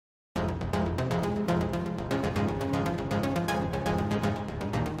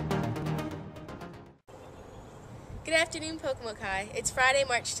Good afternoon, Pocomoke High. It's Friday,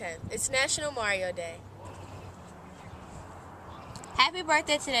 March 10th. It's National Mario Day. Happy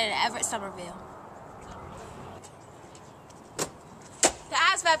birthday today to Everett Somerville. The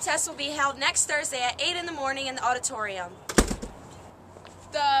ASVAB test will be held next Thursday at 8 in the morning in the auditorium.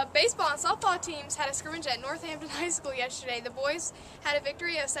 The baseball and softball teams had a scrimmage at Northampton High School yesterday. The boys had a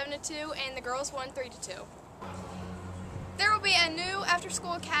victory of 7-2 and the girls won 3-2. There will be a new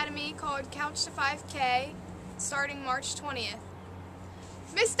after-school academy called Couch to 5K starting March 20th.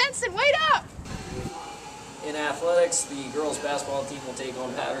 Miss Stenson, wait up! In athletics, the girls basketball team will take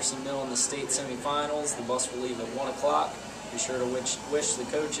on Patterson Mill in the state semifinals. The bus will leave at 1 o'clock. Be sure to wish the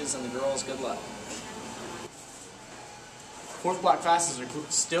coaches and the girls good luck. Fourth block classes are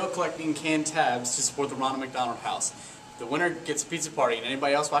still collecting canned tabs to support the Ronald McDonald House. The winner gets a pizza party, and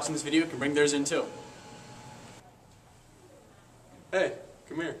anybody else watching this video can bring theirs in too. Hey,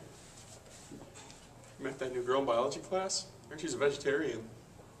 come here. You met that new girl in biology class? I heard she's a vegetarian.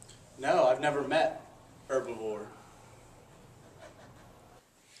 No, I've never met herbivore.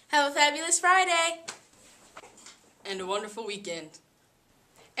 Have a fabulous Friday! And a wonderful weekend.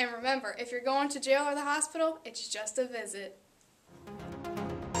 And remember, if you're going to jail or the hospital, it's just a visit.